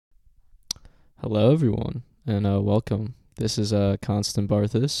Hello, everyone, and welcome. This is Constant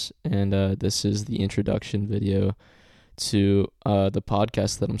Barthus, and this is the introduction video to the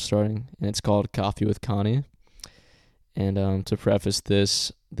podcast that I'm starting, and it's called Coffee with Connie. And to preface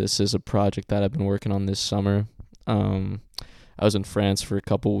this is a project that I've been working on this summer. I was in France for a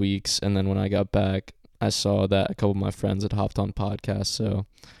couple weeks, and then when I got back, I saw that a couple of my friends had hopped on podcasts, so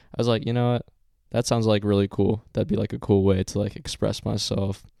I was like, you know what? That sounds like really cool. That'd be like a cool way to like express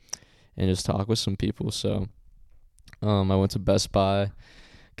myself and just talk with some people. So I went to Best Buy,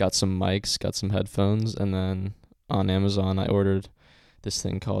 got some mics, got some headphones, and then on Amazon I ordered this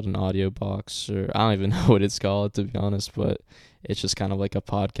thing called an audio box, or I don't even know what it's called, to be honest, but it's just kind of like a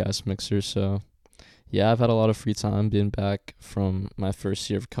podcast mixer. So yeah, I've had a lot of free time being back from my first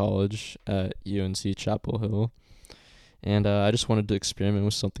year of college at UNC Chapel Hill, and I just wanted to experiment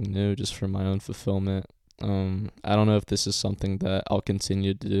with something new just for my own fulfillment. I don't know if this is something that I'll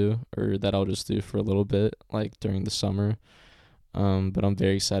continue to do or that I'll just do for a little bit, like during the summer. But I'm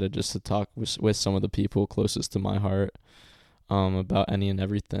very excited just to talk with some of the people closest to my heart, about any and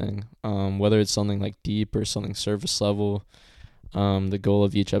everything. Whether it's something like deep or something surface level. The goal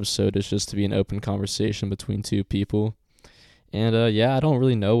of each episode is just to be an open conversation between two people. And yeah, I don't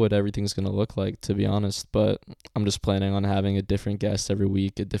really know what everything's going to look like, to be honest, but I'm just planning on having a different guest every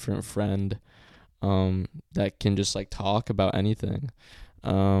week, a different friend, that can just like talk about anything.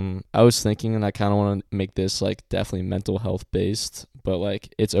 I was thinking, and I kind of want to make this like definitely mental health based, but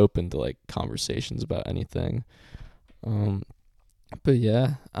like it's open to like conversations about anything. Um, but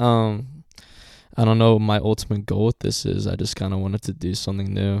yeah, I don't know what my ultimate goal with this is. I just kind of wanted to do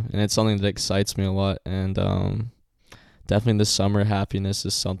something new, and it's something that excites me a lot. And definitely the summer happiness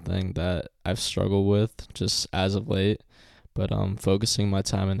is something that I've struggled with just as of late. But focusing my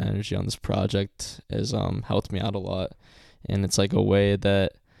time and energy on this project has helped me out a lot, and it's like a way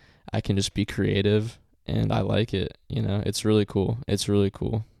that I can just be creative, and I like it. You know, it's really cool. It's really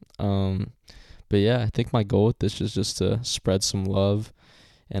cool. But yeah, I think my goal with this is just to spread some love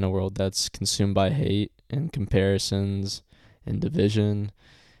in a world that's consumed by hate and comparisons and division.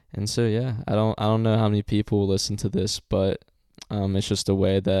 And so yeah, I don't know how many people will listen to this, but it's just a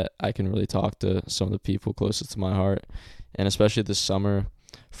way that I can really talk to some of the people closest to my heart. And especially this summer,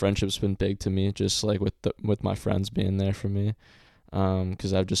 friendship's been big to me, just like with my friends being there for me,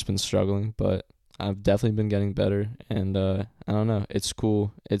 because I've just been struggling, but I've definitely been getting better. And I don't know, it's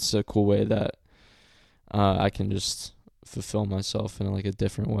cool. It's a cool way that I can just fulfill myself in like a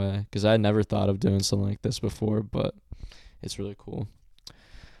different way, because I had never thought of doing something like this before, but it's really cool.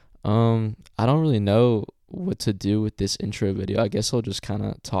 I don't really know what to do with this intro video. I guess I'll just kind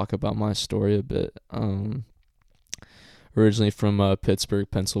of talk about my story a bit. Originally from Pittsburgh,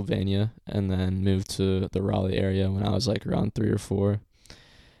 Pennsylvania, and then moved to the Raleigh area when I was like around 3 or 4.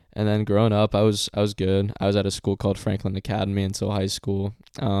 And then growing up, I was good. I was at a school called Franklin Academy until high school,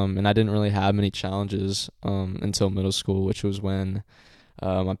 and I didn't really have many challenges until middle school, which was when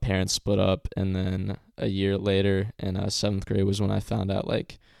my parents split up. And then a year later, in 7th grade, was when I found out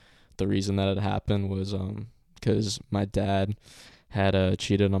like the reason that it happened was because my dad had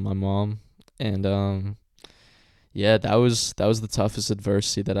cheated on my mom. And yeah, that was the toughest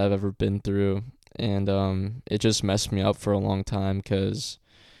adversity that I've ever been through, and it just messed me up for a long time, because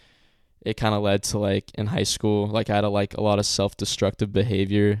it kind of led to like in high school, like I had like a lot of self-destructive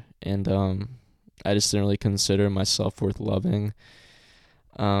behavior, and I just didn't really consider myself worth loving.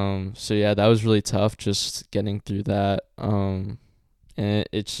 So yeah, that was really tough, just getting through that. And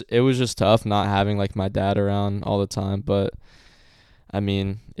it was just tough not having like my dad around all the time, but I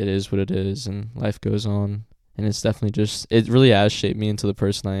mean, it is what it is, and life goes on. And it's definitely just, it really has shaped me into the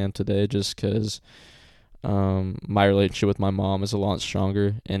person I am today, just because my relationship with my mom is a lot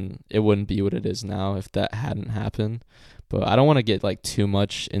stronger, and it wouldn't be what it is now if that hadn't happened. But I don't want to get like too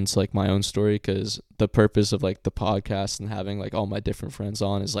much into like my own story, because the purpose of like the podcast and having like all my different friends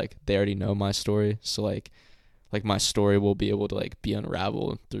on is like they already know my story. So like my story will be able to like be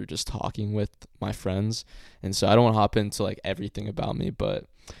unraveled through just talking with my friends. And so I don't want to hop into like everything about me, but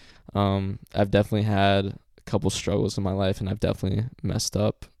I've definitely had a couple struggles in my life, and I've definitely messed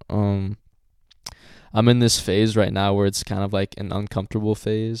up. I'm in this phase right now where it's kind of like an uncomfortable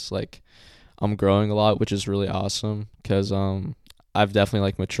phase. Like I'm growing a lot, which is really awesome, because I've definitely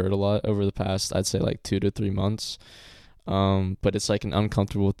like matured a lot over the past, I'd say like 2 to 3 months. But it's like an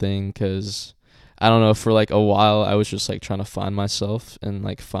uncomfortable thing, because I don't know, for like a while I was just like trying to find myself and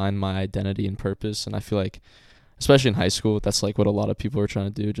like find my identity and purpose. And I feel like, especially in high school, that's like what a lot of people are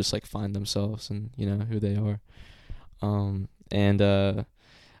trying to do, just like find themselves and, you know, who they are. And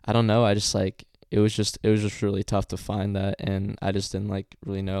I don't know, I just like, it was just really tough to find that, and I just didn't like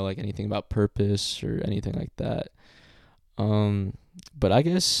really know like anything about purpose or anything like that. Um, but I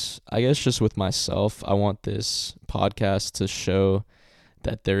guess just with myself, I want this podcast to show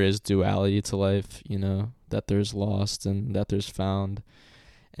that there is duality to life, that there's lost and that there's found,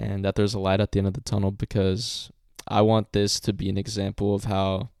 and that there's a light at the end of the tunnel, because I want this to be an example of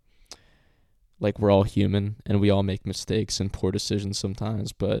how like we're all human and we all make mistakes and poor decisions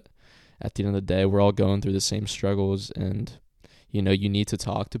sometimes, but at the end of the day, we're all going through the same struggles, and you need to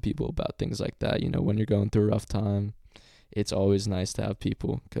talk to people about things like that. When you're going through a rough time, it's always nice to have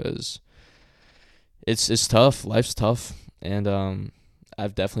people, because it's tough. Life's tough, and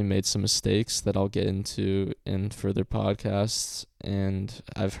I've definitely made some mistakes that I'll get into in further podcasts, and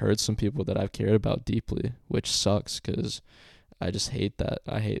I've hurt some people that I've cared about deeply, which sucks because I just hate that.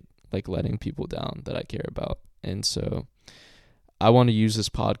 I hate like letting people down that I care about, and so I want to use this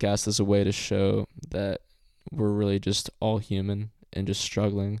podcast as a way to show that we're really just all human and just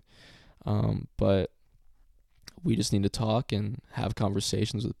struggling, but we just need to talk and have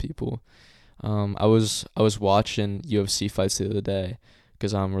conversations with people. I was watching UFC fights the other day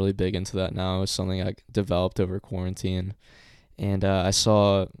because I'm really big into that now. It's something I developed over quarantine, and I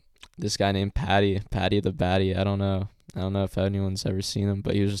saw this guy named Patty the Batty. I don't know if anyone's ever seen him,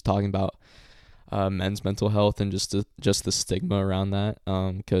 but he was just talking about men's mental health and just the stigma around that.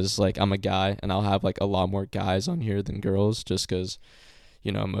 Because like I'm a guy and I'll have like a lot more guys on here than girls, just because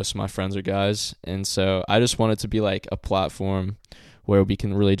most of my friends are guys, and so I just want it to be like a platform where we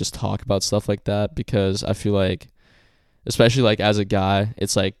can really just talk about stuff like that, because I feel like, especially like as a guy,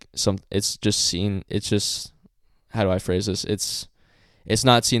 it's like how do I phrase this? It's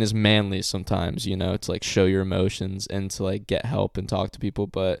not seen as manly sometimes, to like show your emotions and to like get help and talk to people.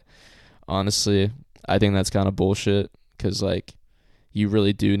 But honestly, I think that's kind of bullshit, because like you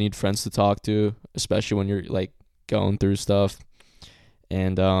really do need friends to talk to, especially when you're like going through stuff.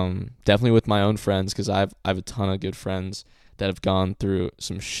 And definitely with my own friends, because I've a ton of good friends that have gone through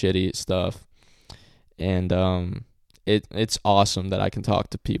some shitty stuff, and it's awesome that I can talk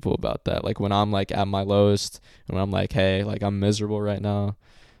to people about that. Like when I'm like at my lowest, and when I'm like, hey, like I'm miserable right now,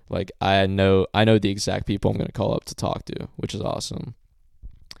 like I know the exact people I'm gonna call up to talk to, which is awesome.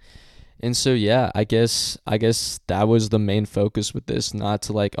 And so yeah, I guess that was the main focus with this, not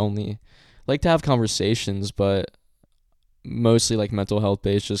to like only like to have conversations, but mostly like mental health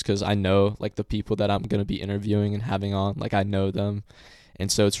based, just because I know like the people that I'm gonna be interviewing and having on, like I know them,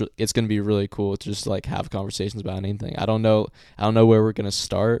 and so it's gonna be really cool to just like have conversations about anything. I don't know where we're gonna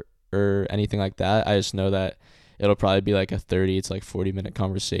start or anything like that. I just know that it'll probably be like a 30 to like 40-minute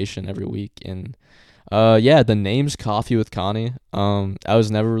conversation every week. And yeah, the name's Coffee with Connie. I was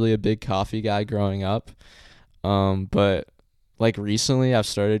never really a big coffee guy growing up, but like recently I've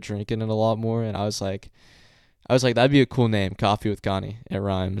started drinking it a lot more, and I was like, that'd be a cool name, Coffee with Connie. It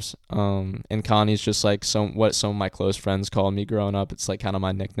rhymes. And Connie's just like what some of my close friends called me growing up. It's like kind of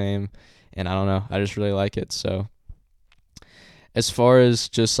my nickname, and I don't know, I just really like it. So as far as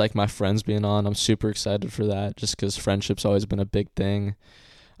just like my friends being on, I'm super excited for that, just because friendship's always been a big thing.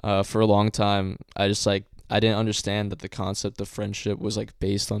 For a long time, I didn't understand that the concept of friendship was like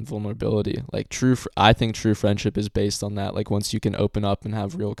based on vulnerability. Like I think true friendship is based on that. Like once you can open up and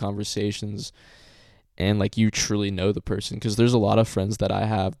have real conversations, and like you truly know the person, because there's a lot of friends that I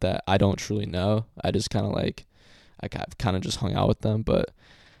have that I don't truly know. I just kind of like I've kind of just hung out with them, but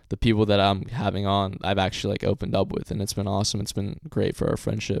the people that I'm having on, I've actually like opened up with, and it's been awesome. It's been great for our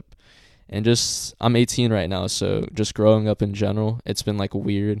friendship. And just I'm 18 right now, so just growing up in general, it's been like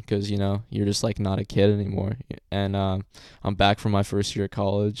weird, because you're just like not a kid anymore. And I'm back from my first year of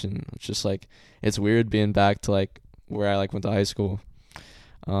college, and it's just like it's weird being back to like where I like went to high school.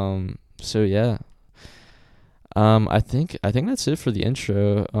 So yeah. I think that's it for the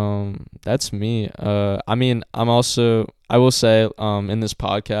intro. That's me. I mean, I will say, in this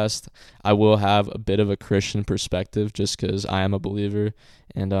podcast, I will have a bit of a Christian perspective, just because I am a believer,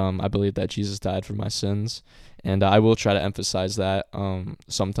 and I believe that Jesus died for my sins, and I will try to emphasize that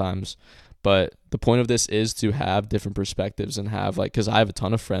sometimes. But the point of this is to have different perspectives and have like, because I have a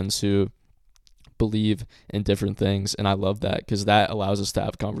ton of friends who believe in different things, and I love that, because that allows us to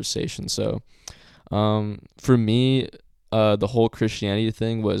have conversations. So for me, the whole Christianity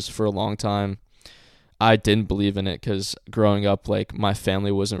thing was, for a long time, I didn't believe in it, because growing up, like my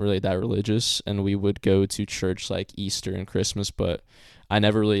family wasn't really that religious, and we would go to church like Easter and Christmas, but I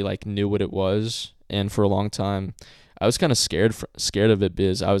never really like knew what it was. And for a long time, I was kind of scared of it,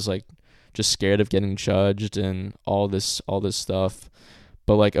 because I was like just scared of getting judged and all this stuff.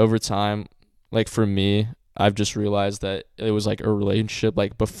 But like over time, like for me, I've just realized that it was like a relationship.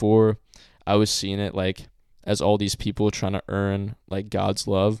 Like before I was seeing it like as all these people trying to earn like God's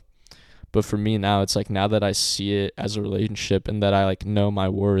love. But for me now, it's like now that I see it as a relationship and that I like know my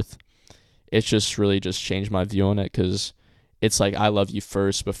worth, it's just really just changed my view on it, because it's like I love you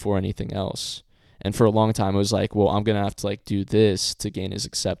first before anything else. And for a long time, it was like, well, I'm going to have to like do this to gain his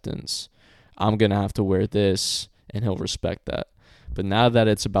acceptance. I'm going to have to wear this and he'll respect that. But now that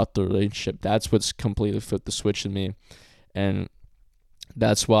it's about the relationship, that's what's completely flipped the switch in me. And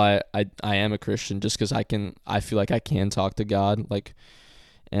that's why I am a Christian, just because I feel like I can talk to God, like,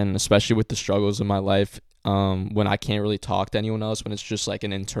 and especially with the struggles in my life, when I can't really talk to anyone else, when it's just like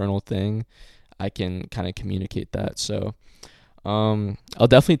an internal thing, I can kind of communicate that. So I'll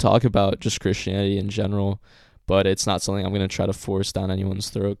definitely talk about just Christianity in general, but it's not something I'm going to try to force down anyone's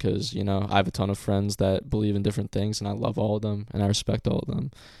throat, because, you know, I have a ton of friends that believe in different things and I love all of them and I respect all of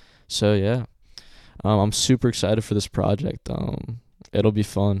them. So yeah, I'm super excited for this project. It'll be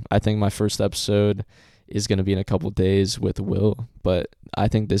fun. I think my first episode is going to be in a couple days with Will, but I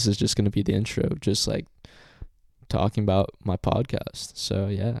think this is just going to be the intro, just like talking about my podcast. So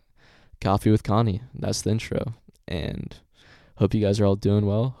yeah, Coffee with Connie, that's the intro. And hope you guys are all doing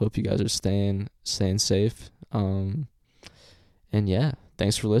well. Hope you guys are staying safe. And yeah,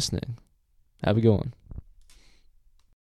 thanks for listening. Have a good one.